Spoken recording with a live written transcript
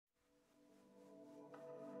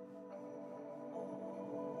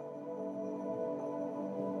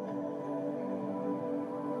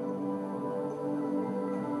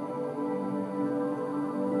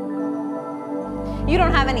You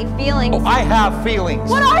don't have any feelings. Oh, I have feelings.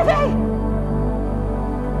 What are they?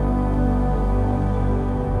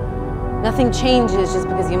 Nothing changes just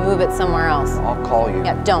because you move it somewhere else. I'll call you.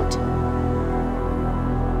 Yeah, don't.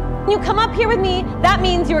 You come up here with me, that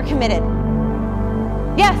means you're committed.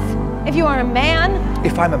 Yes, if you are a man.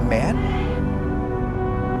 If I'm a man,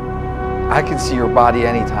 I can see your body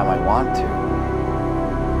anytime I want to.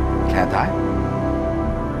 Can't I?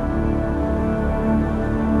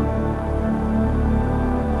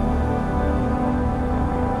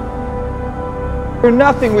 You're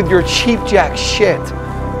nothing with your cheap jack shit.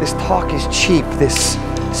 This talk is cheap, this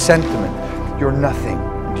sentiment. You're nothing.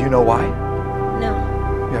 Do you know why? No.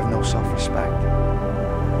 You have no self-respect.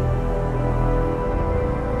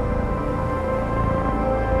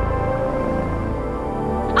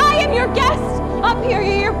 I am your guest up here.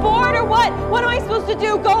 You're bored or what? What am I supposed to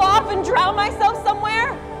do? Go off and drown myself